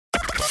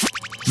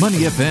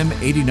Money FM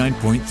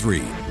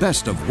 89.3,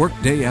 best of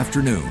workday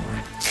afternoon.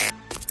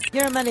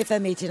 You're on Money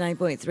FM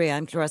 89.3.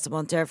 I'm Clarissa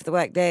Montero for the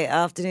Workday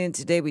Afternoon.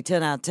 Today we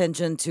turn our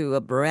attention to a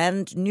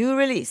brand new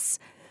release,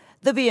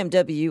 the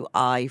BMW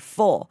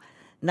i4.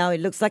 Now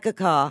it looks like a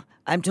car.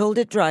 I'm told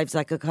it drives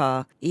like a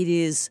car. It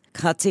is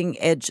cutting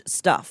edge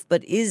stuff.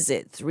 But is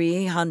it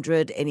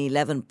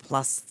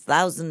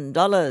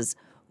 $311,000+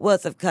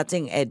 worth of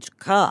cutting edge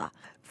car?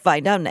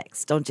 Find out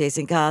next on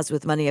Chasing Cars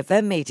with Money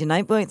FM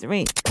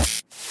 89.3.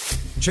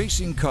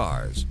 Chasing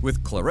Cars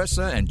with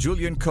Clarissa and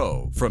Julian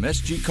Coe from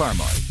SG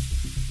Carmart.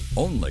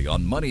 Only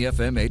on Money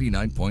FM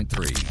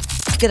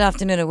 89.3. Good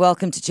afternoon and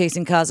welcome to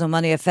Chasing Cars on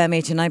Money FM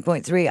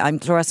 89.3. I'm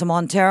Clarissa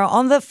Montero.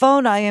 On the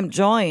phone, I am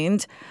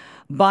joined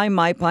by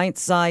my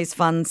pint-size,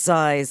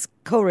 fun-size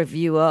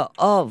co-reviewer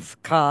of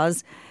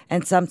cars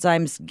and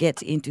sometimes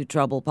get into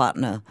trouble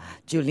partner,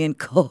 Julian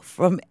Coe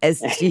from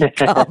SG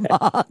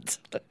Carmart.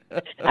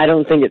 I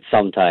don't think it's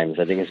sometimes.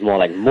 I think it's more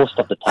like most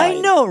of the time. I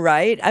know,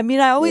 right? I mean,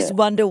 I always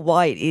wonder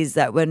why it is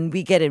that when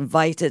we get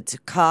invited to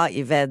car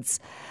events,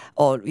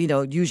 or, you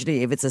know,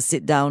 usually if it's a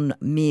sit-down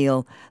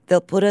meal,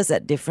 they'll put us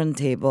at different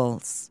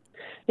tables.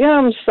 Yeah,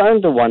 I'm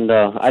starting to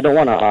wonder. I don't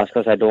want to ask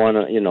because I don't want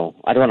to,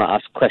 I don't want to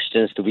ask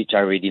questions to which I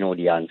already know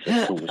the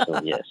answers to,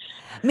 so yes.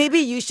 Maybe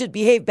you should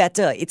behave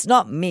better. It's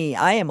not me.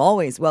 I am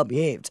always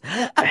well-behaved.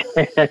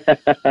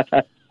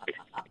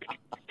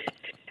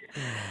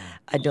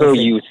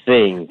 You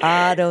think?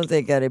 I don't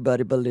think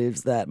anybody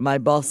believes that. My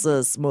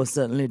bosses most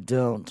certainly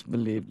don't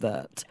believe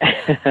that.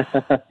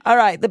 All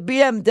right, the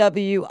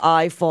BMW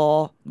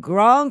i4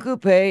 Grand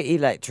Coupe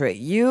Electric.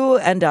 You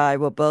and I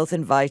were both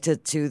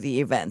invited to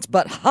the event.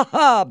 But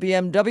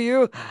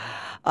BMW,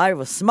 I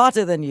was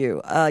smarter than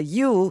you.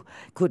 You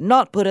could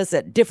not put us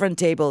at different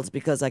tables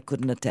because I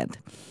couldn't attend.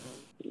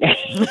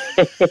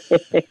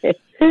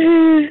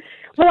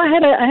 Well,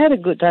 I had a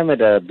good time at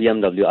the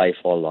BMW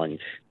i4 launch.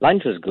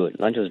 Lunch was good.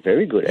 Lunch was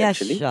very good,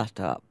 actually. Shut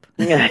up.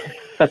 It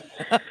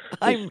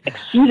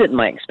exceeded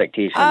my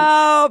expectations.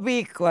 Oh,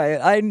 be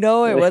quiet. I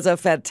know it was a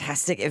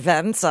fantastic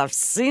event. I've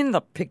seen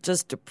the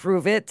pictures to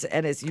prove it.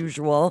 And as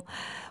usual,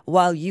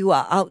 while you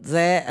are out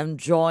there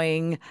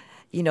enjoying,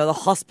 the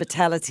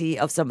hospitality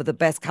of some of the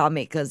best car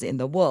makers in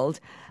the world,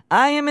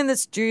 I am in the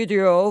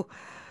studio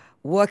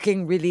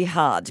working really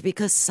hard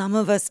because some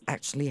of us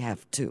actually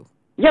have to.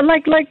 Yeah,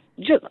 like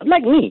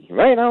me,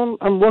 right?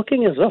 I'm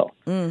working as well.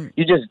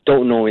 You just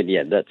don't know it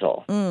yet, that's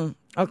all.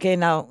 Okay,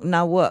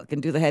 now work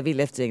and do the heavy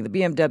lifting. The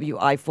BMW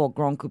i4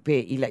 Grand Coupe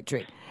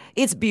Electric.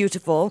 It's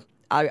beautiful.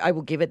 I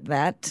will give it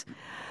that.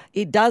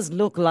 It does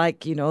look like,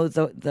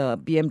 the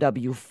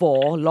BMW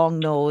 4, long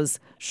nose,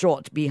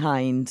 short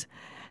behind.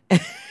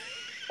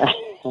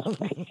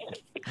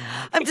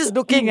 I'm just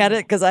looking at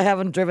it because I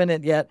haven't driven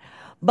it yet.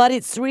 But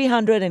it's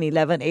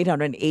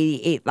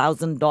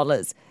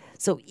 $311,888,000.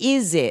 So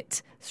is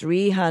it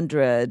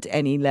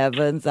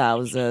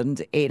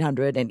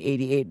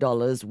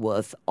 $311,888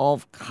 worth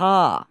of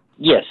car?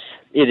 Yes,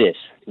 it is.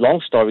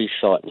 Long story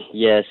short,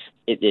 yes,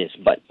 it is.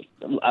 But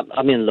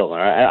I mean, look,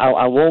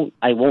 I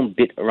won't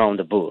beat around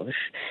the bush.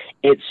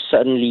 It's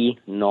certainly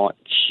not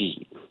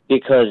cheap.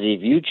 Because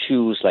if you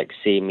choose, like,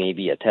 say,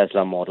 maybe a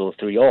Tesla Model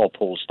 3 or a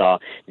Polestar,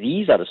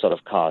 these are the sort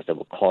of cars that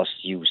will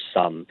cost you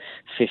some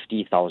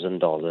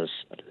 $50,000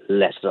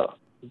 lesser.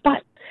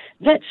 But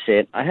that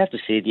said, I have to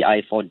say the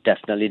i4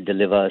 definitely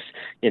delivers,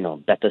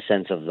 better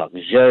sense of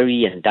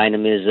luxury and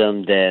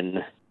dynamism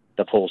than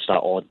the Polestar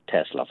or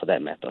Tesla, for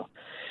that matter.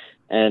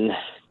 And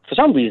for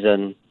some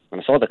reason, when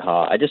I saw the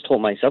car, I just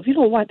told myself, you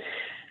know what?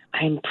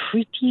 I'm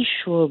pretty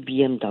sure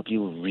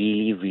BMW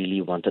really,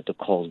 really wanted to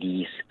call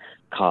this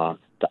car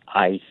the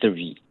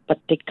i3. But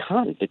they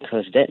can't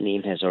because that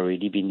name has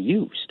already been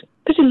used.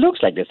 Because it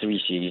looks like the 3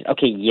 Series.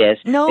 Okay, yes.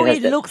 No,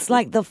 it looks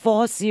like the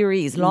 4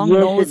 Series. Long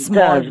nose,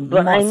 small, small,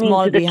 but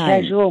small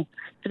behind. To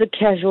the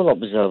casual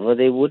observer,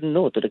 they wouldn't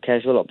know. To the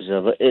casual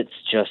observer, it's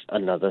just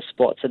another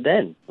sports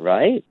sedan,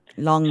 right?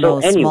 Long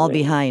nose, small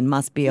behind,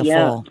 must be a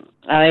 4.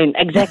 I mean,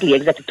 exactly.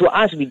 To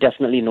us, we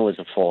definitely know it's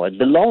a 4. It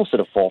belongs to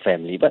the 4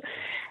 family. But,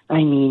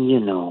 I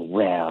mean,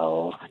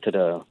 to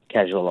the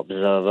casual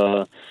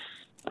observer,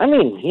 I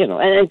mean,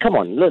 and come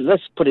on,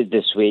 let's put it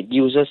this way. It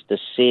uses the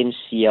same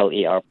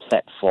CLAR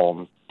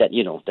platform that,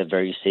 the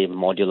very same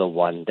modular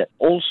one that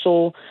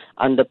also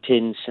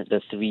underpins the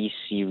 3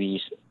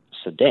 Series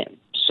sedan.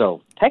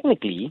 So,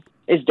 technically,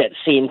 it's that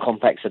same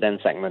compact sedan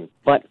segment.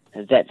 But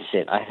that's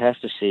it. I have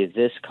to say,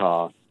 this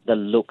car, the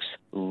looks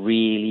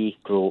really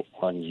grow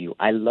on you.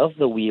 I love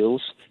the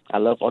wheels. I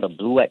love all the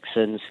blue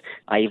accents.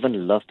 I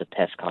even love the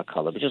test car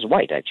color, which is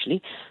white,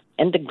 actually.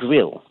 And the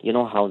grille,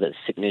 how that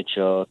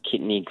signature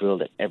kidney grille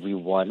that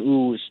everyone,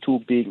 it's too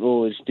big,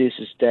 it's this,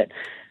 it's that.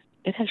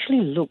 It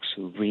actually looks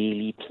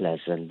really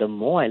pleasant. The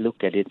more I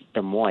look at it,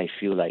 the more I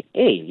feel like,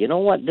 hey, you know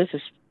what, this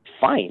is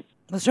fine.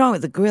 What's wrong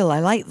with the grille? I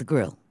like the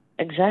grille.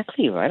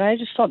 Exactly, right? I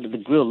just thought that the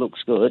grille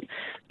looks good.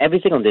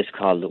 Everything on this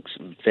car looks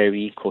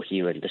very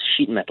coherent. The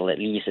sheet metal, at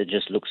least, it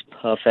just looks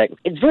perfect.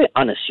 It's very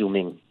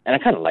unassuming, and I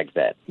kind of like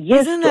that.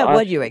 Yes, isn't that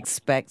what you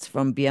expect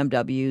from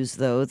BMWs,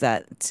 though,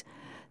 that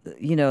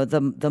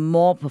the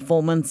more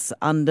performance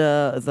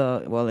under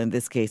in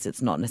this case,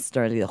 it's not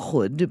necessarily the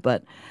hood,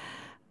 but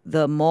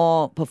the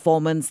more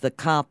performance the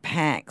car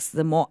packs,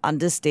 the more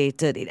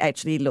understated it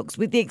actually looks,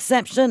 with the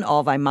exception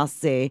of, I must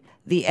say,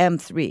 the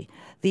M3.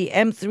 The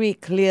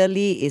M3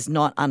 clearly is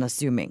not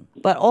unassuming.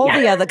 But all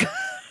the other...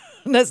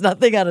 There's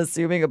nothing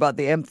unassuming about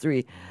the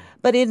M3.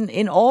 But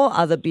in all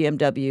other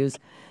BMWs,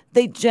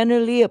 they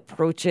generally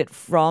approach it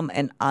from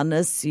an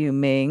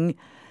unassuming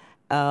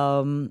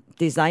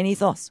design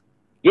ethos.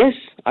 Yes,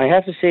 I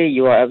have to say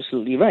you are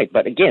absolutely right.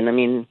 But again, I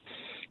mean,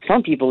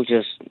 some people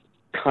just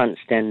can't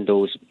stand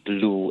those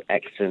blue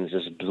accents,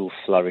 those blue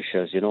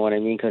flourishes, you know what I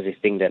mean? Because they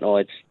think that,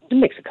 it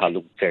makes the car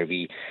look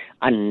very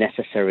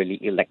unnecessarily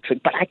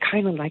electric. But I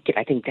kind of like it.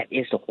 I think that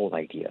is the whole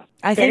idea.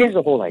 That is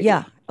the whole idea.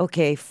 Yeah,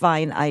 okay,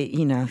 fine.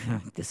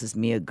 This is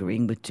me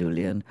agreeing with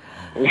Julian.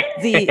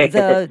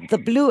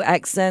 The blue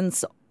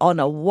accents on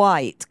a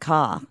white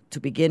car, to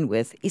begin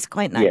with, is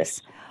quite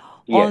nice.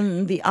 Yes.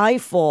 On the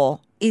i4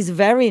 is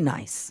very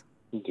nice.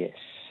 Yes.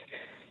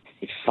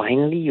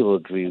 Finally, you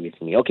agree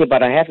with me. Okay,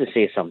 but I have to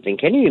say something.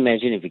 Can you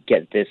imagine if we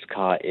get this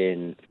car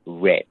in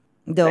red?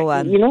 You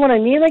know what I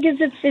mean? Like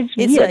it's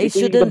weird. It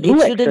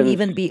shouldn't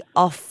even be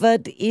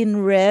offered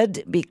in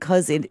red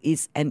because it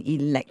is an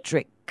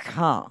electric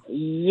car.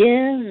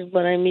 Yes,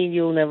 but I mean,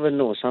 you'll never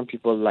know. Some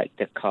people like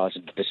their cars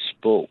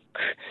bespoke,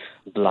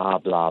 blah,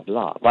 blah,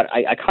 blah. But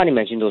I can't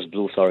imagine those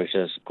blue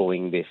flourishes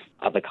going with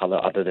other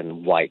color other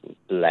than white,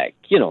 black.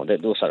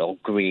 Those are all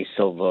grey,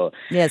 silver.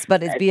 Yes,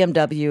 but it's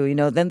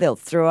BMW, then they'll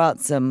throw out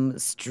some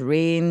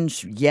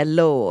strange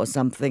yellow or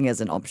something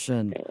as an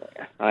option.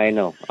 I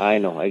know,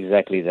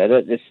 exactly that.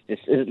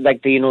 It's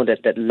like,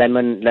 that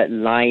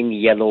lime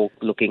yellow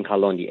looking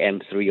color on the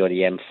M3 or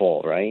the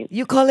M4, right?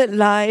 You call it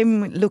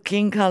lime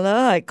looking color,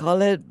 I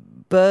call it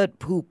bird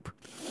poop.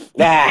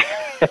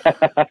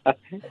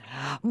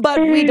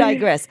 But we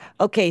digress.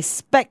 Okay,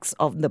 specs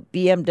of the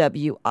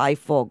BMW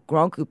i4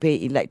 Grand Coupe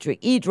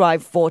Electric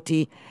eDrive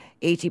 40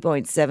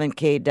 80.7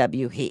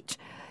 kWh.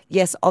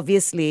 Yes,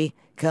 obviously,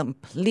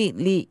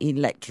 completely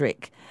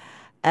electric.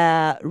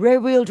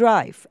 Rear-wheel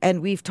drive,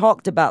 and we've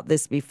talked about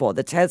this before.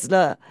 The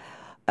Tesla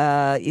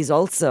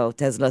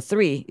Tesla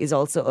 3 is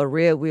also a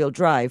rear-wheel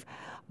drive.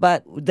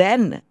 But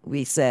then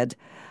we said,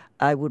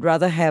 I would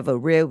rather have a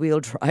rear-wheel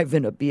drive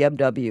in a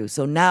BMW.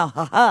 So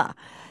now,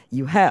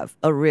 you have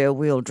a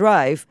rear-wheel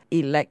drive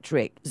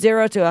electric.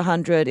 0 to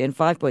 100 in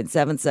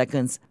 5.7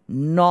 seconds.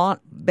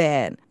 Not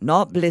bad.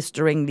 Not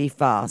blisteringly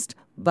fast,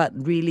 but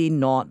really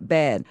not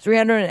bad.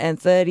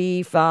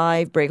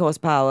 335 brake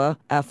horsepower,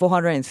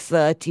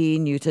 430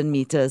 Newton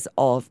meters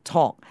of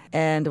torque.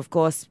 And of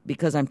course,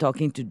 because I'm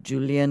talking to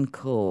Julian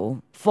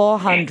Coe,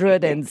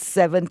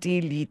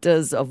 470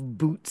 liters of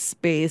boot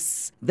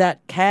space that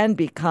can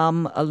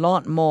become a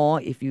lot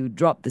more if you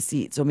drop the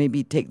seats or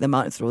maybe take them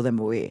out and throw them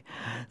away.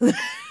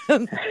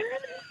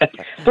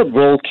 Put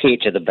roll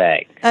cage at the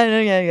back.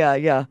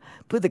 Yeah.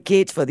 Put the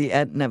cage for the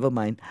end. Never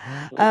mind.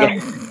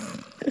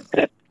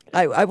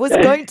 I was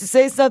going to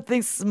say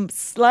something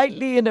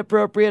slightly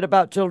inappropriate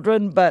about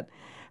children, but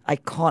I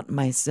caught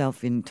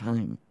myself in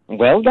time.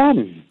 Well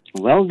done.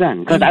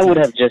 Because I would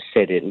have just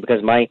said it,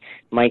 because my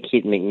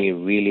kid made me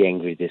really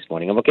angry this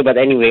morning. Okay, but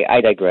anyway,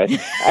 I digress.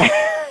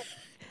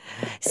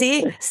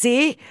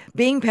 See,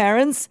 being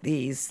parents,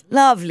 these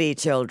lovely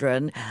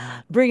children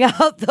bring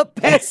out the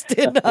best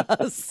in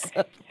us.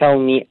 Tell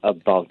me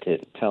about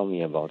it.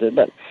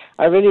 But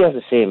I really have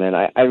to say, man,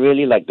 I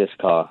really like this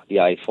car, the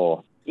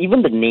i4.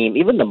 Even the name,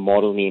 even the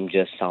model name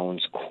just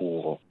sounds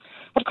cool.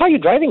 What car are you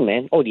driving,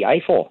 man? Oh, the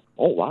i4.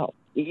 Oh, wow.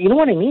 You know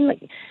what I mean?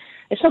 Like,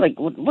 it's not like,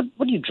 what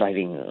are you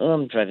driving? Oh,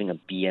 I'm driving a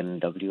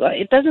BMW.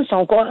 It doesn't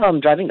sound cool. I'm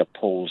driving a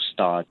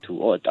Polestar 2.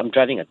 Or I'm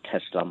driving a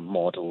Tesla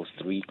Model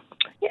 3.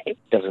 Yeah, it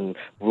doesn't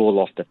roll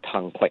off the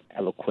tongue quite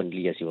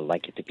eloquently as you would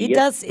like it to be.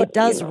 It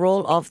does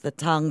roll off the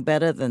tongue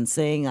better than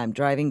saying I'm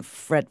driving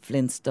Fred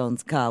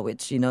Flintstone's car,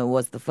 which,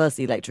 was the first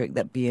electric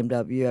that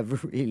BMW ever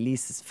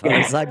released as far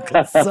as I'm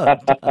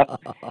concerned.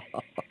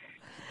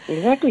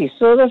 Exactly.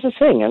 So that's the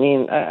thing. I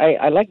mean,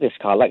 I like this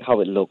car. I like how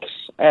it looks.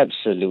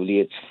 Absolutely.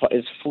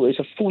 It's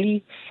a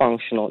fully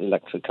functional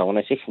electric car. When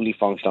I say fully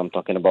functional, I'm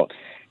talking about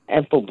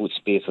ample boot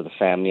space for the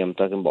family. I'm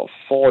talking about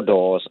 4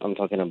 doors. I'm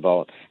talking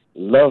about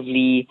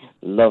lovely,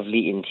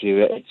 lovely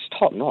interior. It's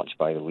top-notch,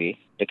 by the way,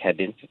 the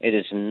cabin. It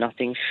is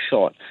nothing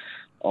short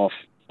of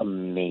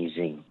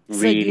amazing.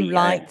 So you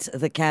liked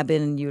the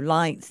cabin, you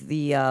liked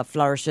the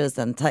flourishes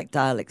and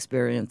tactile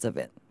experience of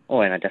it.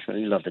 Oh, and I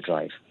definitely love the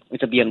drive.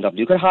 It's a BMW.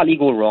 You could hardly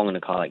go wrong in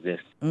a car like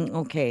this.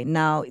 Okay,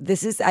 now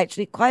this is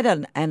actually quite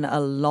a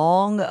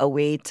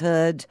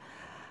long-awaited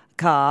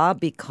car,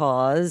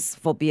 because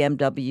for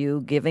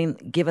BMW,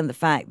 given the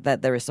fact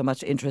that there is so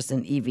much interest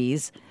in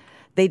EVs,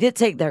 they did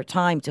take their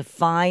time to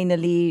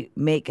finally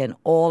make an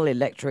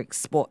all-electric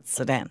sports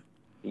sedan.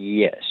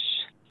 Yes.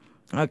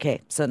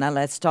 Okay, so now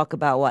let's talk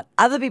about what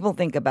other people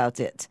think about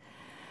it.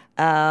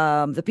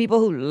 The people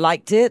who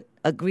liked it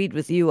agreed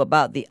with you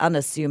about the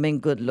unassuming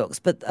good looks.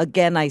 But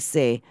again, I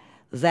say,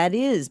 that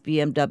is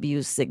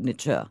BMW's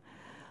signature.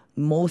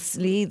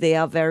 mostly they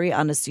are very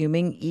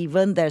unassuming,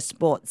 even their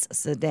sports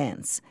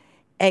sedans,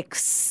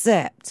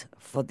 except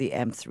for the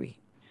M3.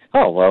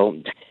 Oh, well,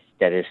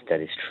 that is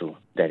true.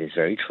 That is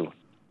very true.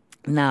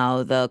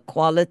 Now, the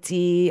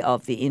quality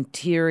of the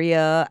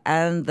interior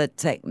and the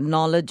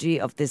technology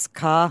of this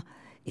car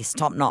is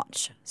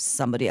top-notch,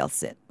 somebody else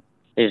said.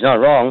 He's not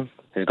wrong.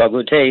 He's got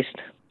good taste.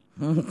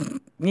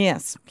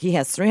 Yes, he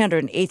has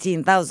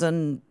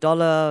 $318,000,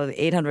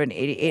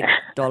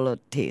 $888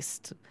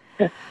 taste.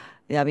 I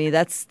mean,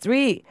 that's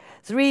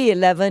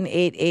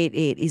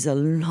 $311,888 is a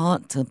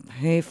lot to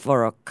pay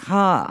for a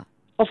car.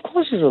 Of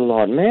course it's a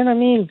lot, man. I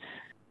mean,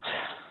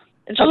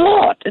 it's a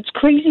lot. It's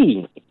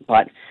crazy.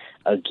 But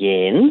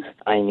again,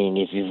 I mean,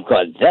 if you've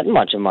got that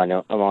much amount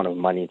of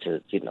money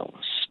to,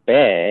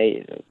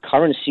 spare,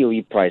 current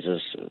COE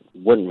prices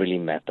wouldn't really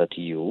matter to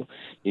you.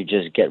 You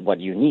just get what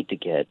you need to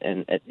get,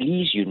 and at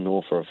least you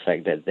know for a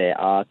fact that there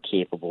are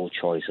capable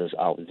choices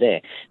out there.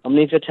 I mean,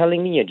 if you're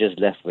telling me you're just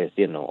left with,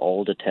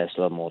 all the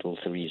Tesla Model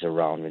 3s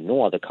around with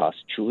no other cars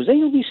to choose, then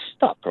you'll be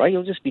stuck, right?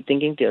 You'll just be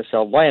thinking to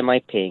yourself, why am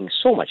I paying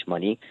so much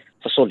money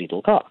for so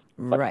little car?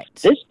 But Right.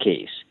 in this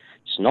case,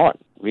 it's not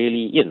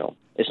really,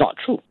 it's not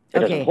true. It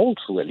Okay. doesn't hold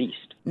true, at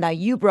least. Now,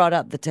 you brought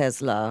up the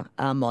Tesla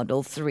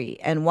Model 3,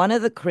 and one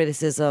of the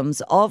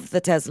criticisms of the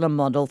Tesla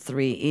Model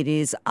 3, it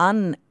is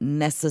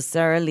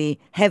unnecessarily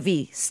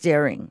heavy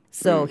steering.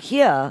 So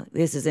here,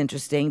 this is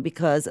interesting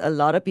because a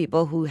lot of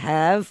people who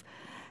have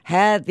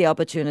had the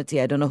opportunity,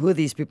 I don't know who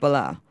these people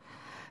are,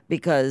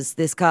 because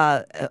this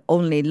car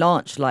only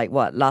launched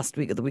last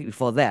week or the week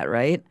before that,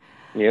 right?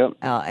 Yeah.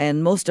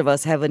 And most of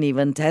us haven't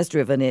even test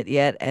driven it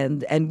yet,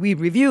 and we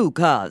review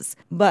cars.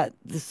 But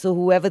so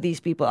whoever these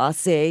people are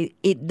say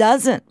it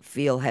doesn't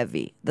feel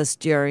heavy. The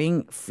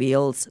steering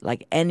feels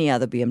like any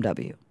other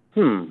BMW.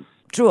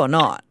 True or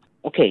not?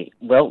 Okay,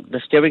 well, the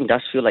steering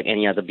does feel like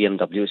any other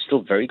BMW. It's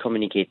still very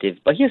communicative.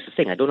 But here's the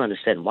thing, I don't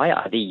understand. Why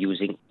are they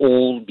using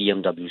old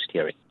BMW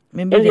steering?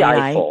 Maybe In the they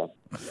like- i4.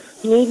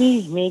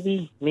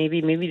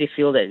 Maybe they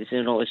feel that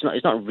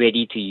it's not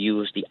ready to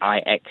use the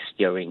iX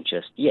steering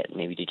just yet.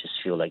 Maybe they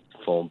just feel like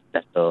for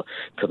better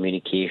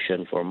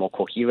communication, for a more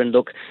coherent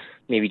look,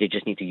 maybe they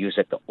just need to use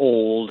the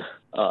old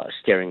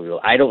steering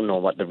wheel. I don't know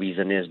what the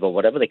reason is, but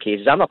whatever the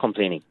case is, I'm not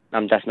complaining.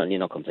 I'm definitely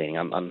not complaining.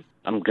 I'm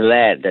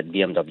glad that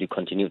BMW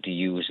continued to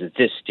use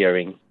this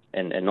steering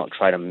and not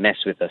try to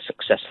mess with a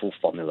successful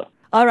formula.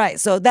 All right,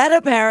 so that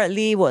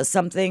apparently was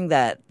something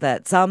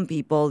that some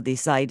people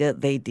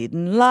decided they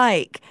didn't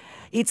like.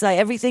 It's like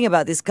everything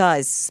about this car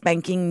is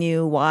spanking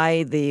new.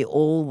 Why the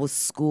old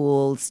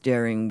school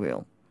steering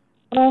wheel?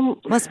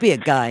 Must be a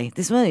guy.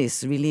 This one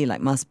is really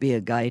must be a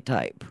guy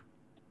type.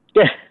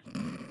 Yeah.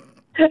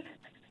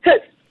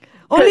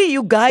 Only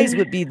you guys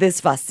would be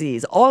this fussy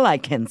is all I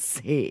can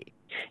say.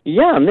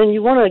 Yeah, man,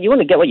 you wanna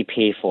get what you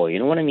pay for, you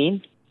know what I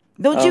mean?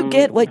 Don't you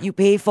get what you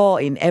pay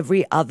for in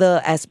every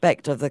other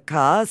aspect of the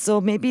car?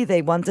 So maybe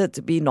they wanted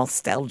to be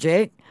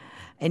nostalgic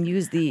and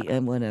use the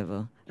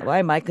whatever. Why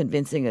am I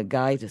convincing a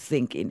guy to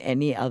think in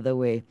any other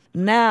way?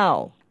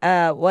 Now,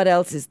 what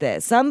else is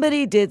there?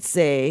 Somebody did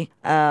say,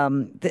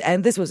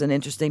 and this was an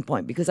interesting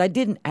point because I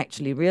didn't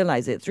actually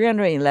realize it,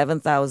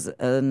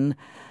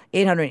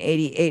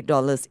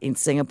 $311,888 in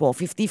Singapore,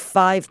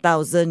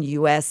 $55,000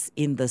 US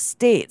in the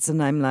States.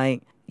 And I'm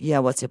like, yeah,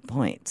 what's your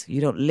point?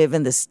 You don't live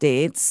in the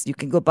States. You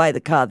can go buy the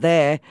car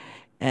there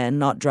and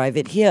not drive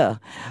it here.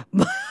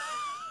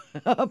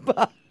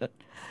 But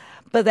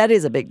that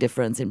is a big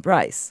difference in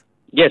price.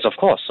 Yes, of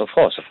course.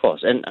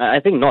 And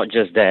I think not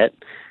just that.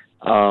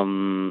 I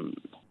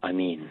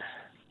mean,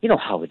 you know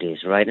how it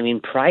is, right? I mean,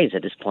 price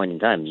at this point in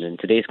time, in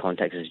today's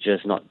context, is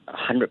just not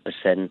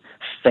 100%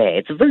 fair.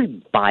 It's a very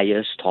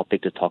biased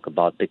topic to talk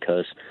about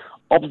because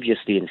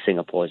obviously in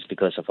Singapore it's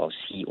because of our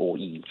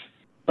COE.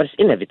 But it's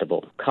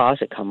inevitable. Cars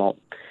that come out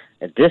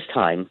at this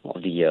time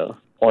of the year,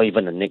 or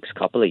even the next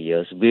couple of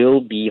years, will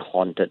be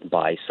haunted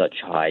by such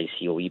high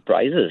COE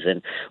prices.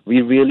 And we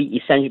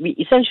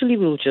essentially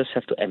will just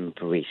have to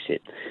embrace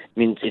it. I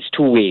mean, it's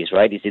two ways,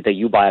 right? It's either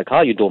you buy a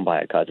car, you don't buy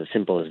a car. It's as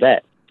simple as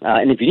that.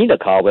 And if you need a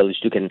car, well,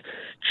 you can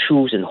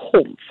choose and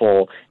hope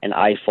for an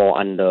i4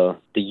 under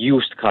the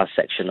used car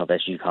section of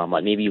SG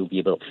Carmart. Maybe you'll be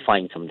able to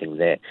find something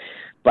there.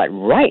 But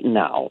right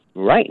now,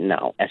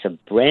 as a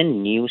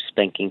brand new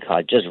spanking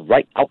car, just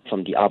right out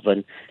from the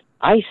oven,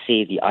 I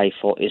say the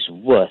i4 is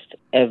worth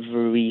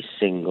every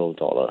single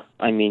dollar.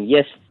 I mean,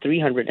 yes,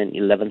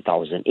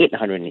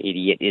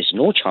 $311,888 is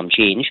no chump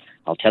change.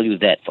 I'll tell you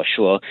that for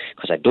sure,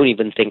 because I don't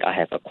even think I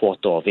have a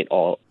quarter of it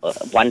or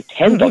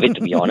 1/10 of it,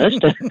 to be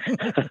honest.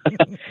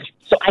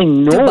 So I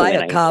know To buy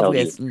when a I car tell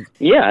with. you.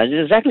 Yeah,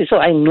 exactly. So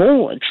I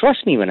know,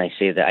 trust me when I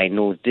say that, I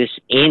know this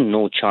ain't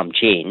no chump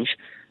change.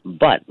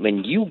 But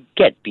when you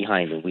get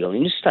behind the wheel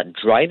and you start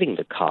driving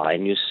the car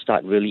and you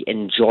start really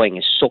enjoying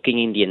and soaking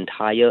in the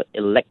entire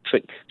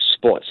electric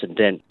sports and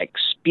then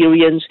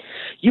experience,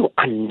 you're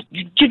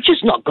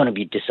just not going to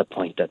be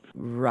disappointed.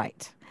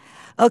 Right.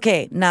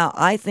 Okay, now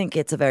I think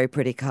it's a very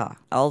pretty car,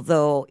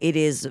 although it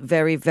is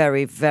very,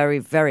 very, very,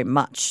 very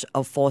much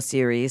a 4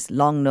 Series,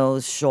 long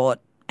nose, short,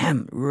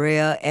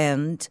 rear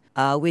end,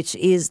 which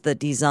is the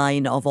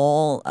design of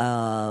all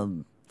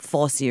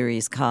 4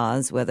 Series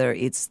cars, whether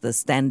it's the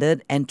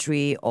standard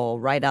entry or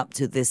right up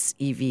to this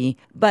EV.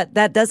 But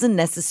that isn't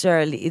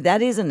necessarily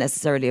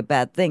a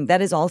bad thing.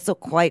 That is also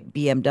quite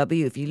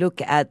BMW. If you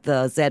look at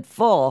the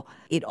Z4,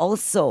 it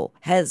also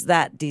has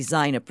that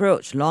design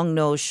approach, long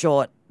nose,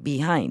 short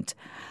behind.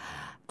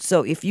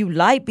 So if you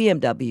like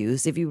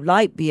BMWs,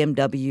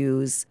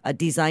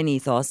 design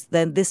ethos,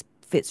 then this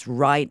fits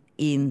right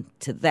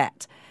into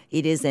that.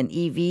 It is an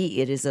EV,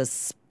 it is a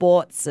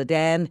sports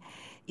sedan.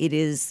 It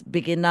is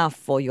big enough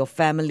for your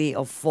family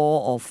of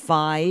 4 or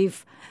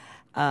 5,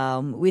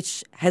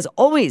 which has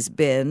always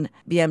been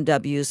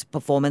BMW's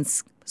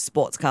performance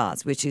sports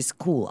cars, which is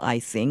cool, I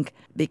think,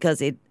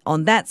 because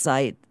on that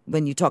side,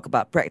 when you talk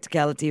about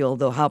practicality,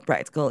 although how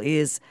practical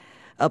is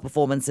a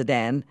performance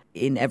sedan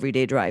in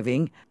everyday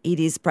driving, it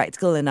is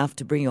practical enough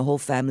to bring your whole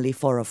family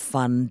for a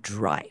fun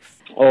drive.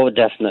 Oh,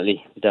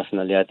 definitely.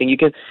 I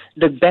think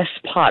the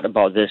best part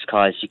about this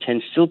car is you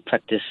can still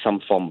practice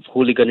some form of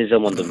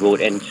hooliganism on the road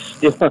and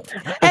still...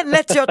 and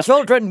let your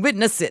children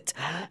witness it.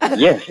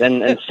 Yes, and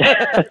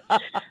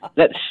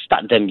let's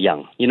start them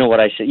young. You know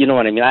what I say? You know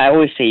what I mean? I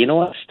always say,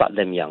 start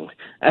them young.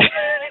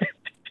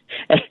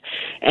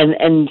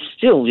 and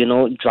still,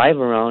 drive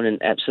around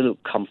in absolute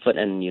comfort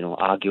and,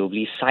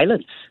 arguably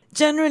silence.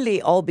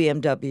 Generally, all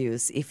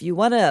BMWs, if you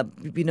want to,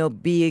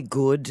 be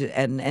good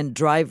and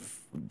drive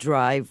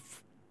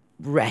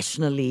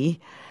rationally,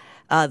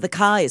 the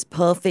car is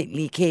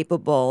perfectly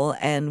capable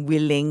and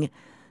willing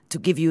to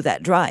give you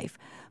that drive.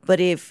 But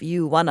if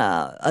you want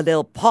a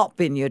little pop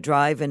in your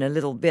drive and a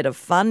little bit of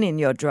fun in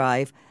your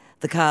drive,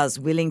 the car is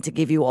willing to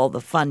give you all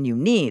the fun you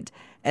need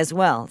as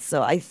well.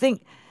 So I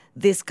think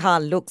this car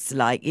looks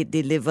like it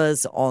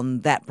delivers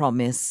on that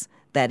promise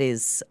that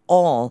is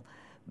all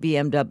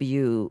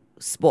BMW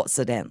sports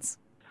sedans.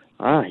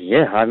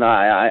 Yeah,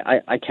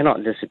 I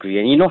cannot disagree.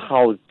 And you know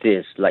how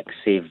this, like,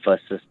 say,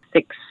 Versus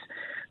 6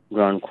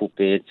 Grand Coupe,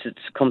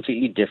 it's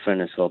completely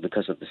different as well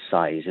because of the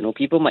size.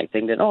 People might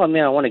think that, I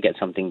want to get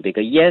something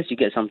bigger. Yes, you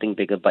get something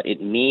bigger, but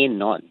it may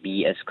not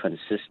be as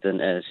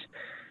consistent as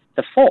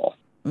the 4.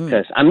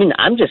 Because,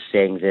 I'm just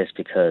saying this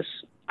because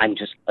I'm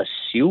just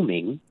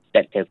assuming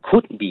that there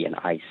could be an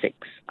i6.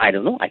 I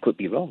don't know. I could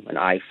be wrong. An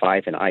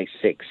i5, an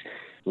i6.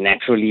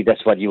 Naturally,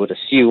 that's what you would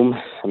assume.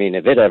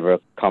 If it ever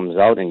comes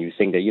out and you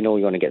think that, you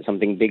want to get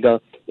something bigger,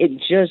 it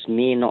just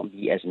may not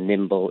be as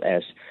nimble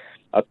as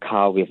a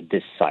car with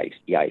this size,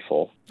 the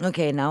i4.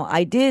 Okay, now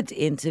I did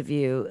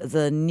interview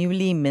the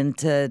newly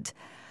minted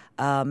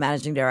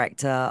managing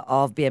director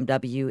of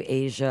BMW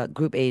Asia,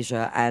 Group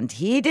Asia, and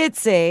he did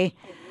say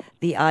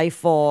the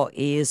i4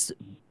 is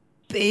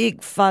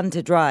big fun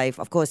to drive.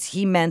 Of course,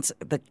 he meant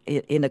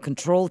in a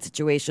controlled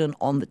situation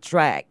on the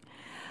track.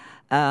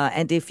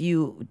 And if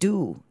you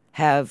do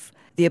have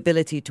the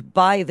ability to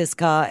buy this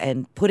car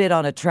and put it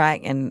on a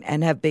track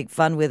and have big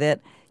fun with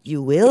it,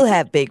 you will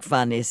have big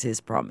fun, is his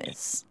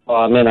promise.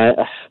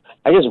 I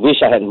just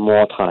wish I had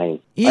more time.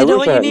 You know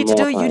what you need to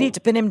do? You need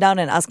to pin him down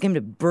and ask him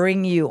to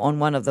bring you on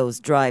one of those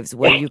drives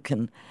where you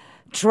can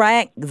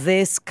track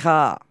this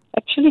car.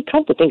 Actually,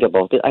 come to think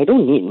about it, I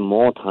don't need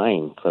more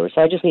time,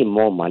 Clarissa. I just need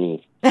more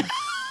money.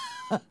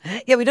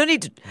 Yeah, we don't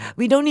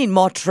need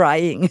more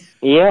trying.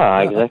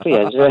 Yeah, exactly.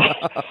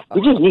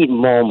 We just need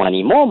more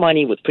money. More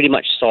money would pretty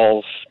much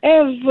solve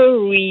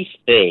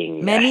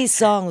everything. Many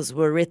songs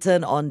were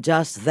written on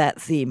just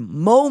that theme.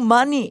 More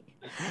money.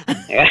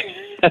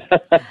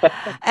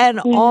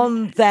 And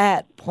on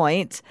that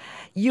point,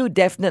 you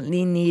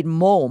definitely need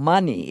more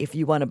money if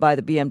you want to buy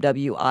the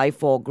BMW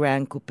i4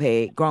 Grand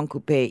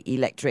Coupe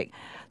Electric.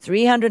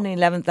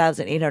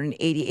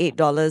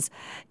 $311,888.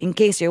 In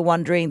case you're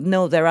wondering,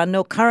 no, there are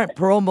no current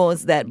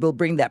promos that will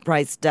bring that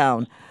price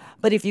down.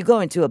 But if you go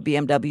into a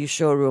BMW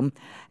showroom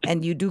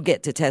and you do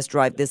get to test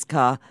drive this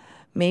car,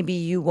 maybe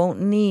you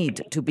won't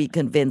need to be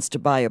convinced to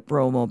buy a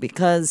promo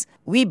because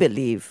we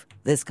believe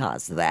this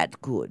car's that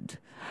good.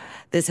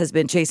 This has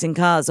been Chasing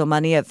Cars on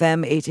Money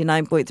FM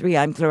 89.3.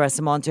 I'm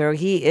Clarissa Montero.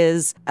 He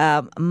is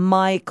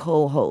my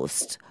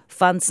co-host.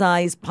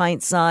 Fun-sized,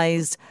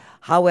 pint-sized,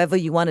 however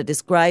you want to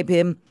describe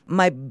him,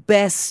 my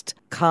best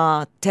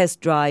car test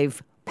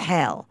drive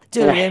pal.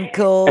 Julian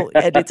Koh,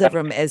 editor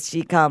from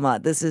SG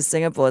Carmart. This is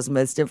Singapore's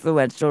most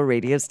influential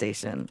radio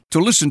station. To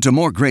listen to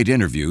more great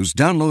interviews,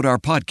 download our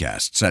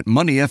podcasts at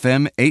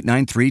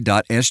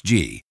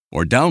moneyfm893.sg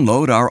or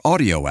download our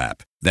audio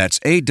app. That's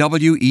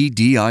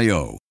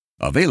AWEDIO.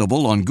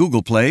 Available on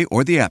Google Play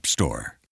or the App Store.